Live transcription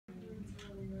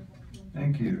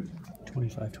Thank you.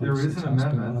 25, There 26 is an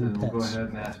hospital amendment, on and the we'll go pets. ahead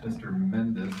and ask Mr.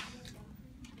 Mendez.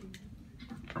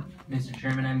 Mr.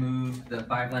 Chairman, I move the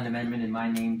five-line amendment in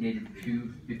my name dated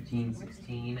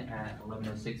 2/15/16 at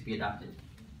 11:06 be adopted.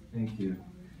 Thank you.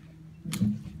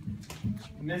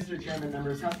 Mr. Chairman,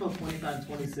 members, House Bill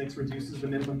 2526 reduces the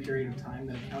minimum period of time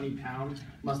that a county pound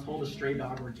must hold a stray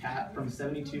dog or cat from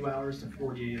 72 hours to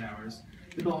 48 hours.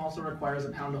 The bill also requires a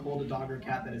pound to hold a dog or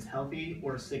cat that is healthy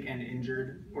or sick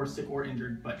or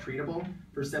injured but treatable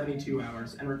for 72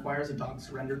 hours and requires a dog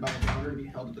surrendered by its owner to be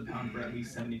held at the pound for at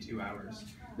least 72 hours.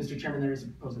 Mr. Chairman, there is a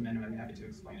proposed amendment. I'd be happy to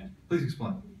explain it. Please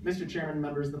explain. Mr. Chairman,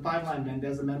 members, the five-line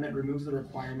Mendez amendment removes the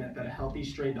requirement that a healthy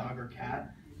stray dog or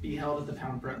cat be held at the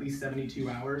pound for at least 72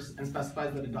 hours and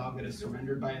specifies that a dog that is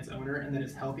surrendered by its owner and that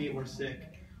is healthy or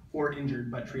sick or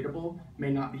injured but treatable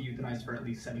may not be euthanized for at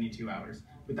least 72 hours.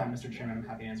 With that, Mr. Chairman, I'm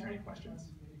happy to answer any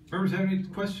questions. Members have any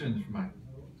questions for Mike?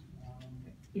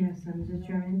 Yes, Mr.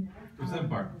 Chairman. Representative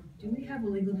Barton. Do we have a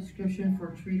legal description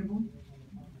for treatable?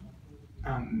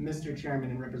 Mr.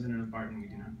 Chairman and Representative Barton, we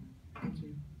do not. Thank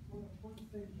you.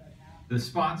 The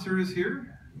sponsor is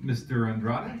here, Mr.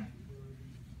 Andrade.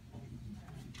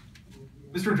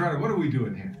 Mr. Andrade, what are we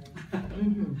doing here?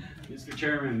 Mr.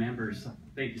 Chairman, members,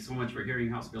 thank you so much for hearing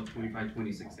House Bill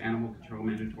 2526, Animal Control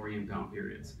Mandatory Impound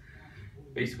Periods.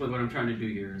 Basically what I'm trying to do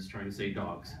here is trying to save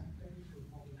dogs.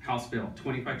 House Bill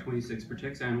 2526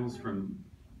 protects animals from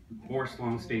forced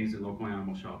long stays in local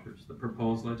animal shelters. The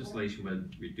proposed legislation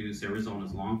would reduce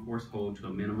Arizona's long forced hold to a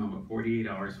minimum of 48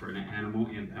 hours for an animal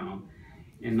impound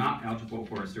and not eligible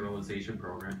for a sterilization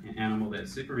program. An animal that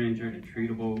is sick or injured and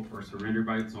treatable or surrendered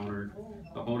by its owner,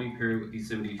 the holding period would be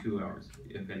 72 hours.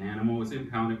 If an animal is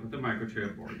impounded with a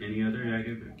microchip or any other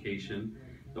identification,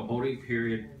 the holding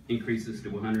period increases to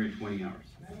 120 hours.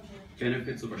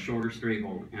 Benefits of a shorter stray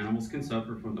hold. Animals can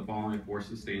suffer from the following forced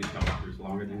to stay in shelters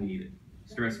longer than needed.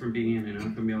 Stress from being in an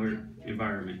unfamiliar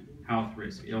environment, health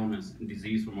risk, illness, and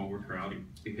disease from overcrowding,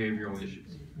 behavioral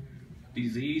issues.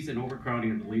 Disease and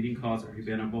overcrowding are the leading cause of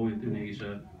preventable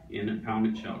euthanasia in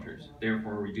impounded shelters.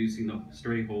 Therefore, reducing the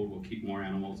stray hold will keep more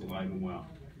animals alive and well.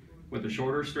 With a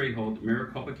shorter stray hold, the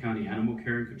Maricopa County Animal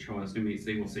Care and Control estimates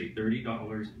they will save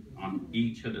 $30 on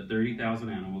each of the 30,000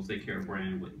 animals they care for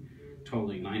annually,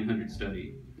 totaling 900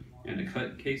 studied. In a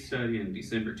case study in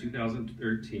December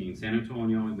 2013, San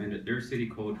Antonio amended their city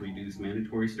code to reduce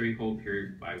mandatory stray hold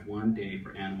period by 1 day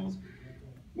for animals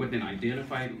with an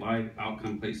identified live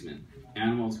outcome placement.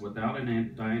 Animals without an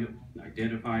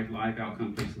identified live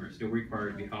outcome placement are still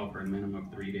required to be held for a minimum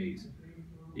of 3 days.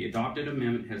 The adopted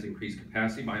amendment has increased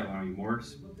capacity by allowing more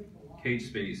cage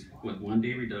space with 1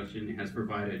 day reduction and has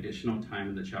provided additional time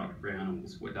in the shelter for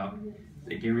animals without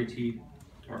a guaranteed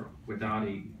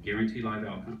live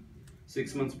outcome.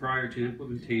 6 months prior to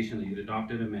implementation of the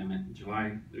adopted amendment,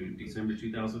 July through December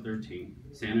 2013,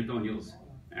 San Antonio's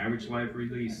average live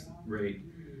release rate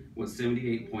was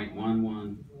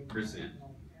 78.11%.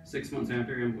 6 months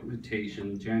after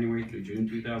implementation, January through June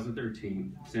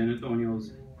 2013, San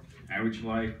Antonio's average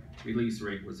live release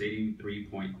rate was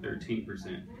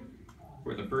 83.13%.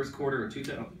 For the first quarter of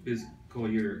fiscal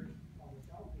year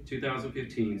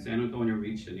 2015, San Antonio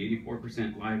reached an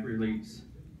 84% live release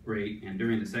rate, and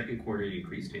during the second quarter it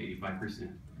increased to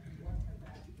 85%.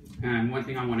 And one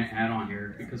thing I want to add on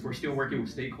here, because we're still working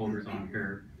with stakeholders on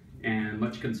here, and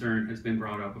much concern has been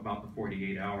brought up about the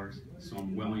 48 hours, so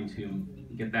I'm willing to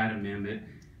get that amendment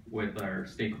with our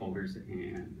stakeholders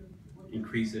and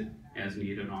increase it as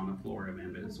needed on the floor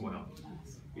amendment as well.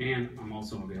 And I'm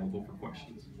also available for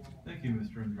questions. Thank you,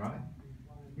 Mr. Andrade.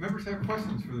 Members have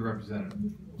questions for the representative.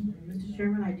 Mr.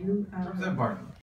 Chairman, I do. Representative Barton.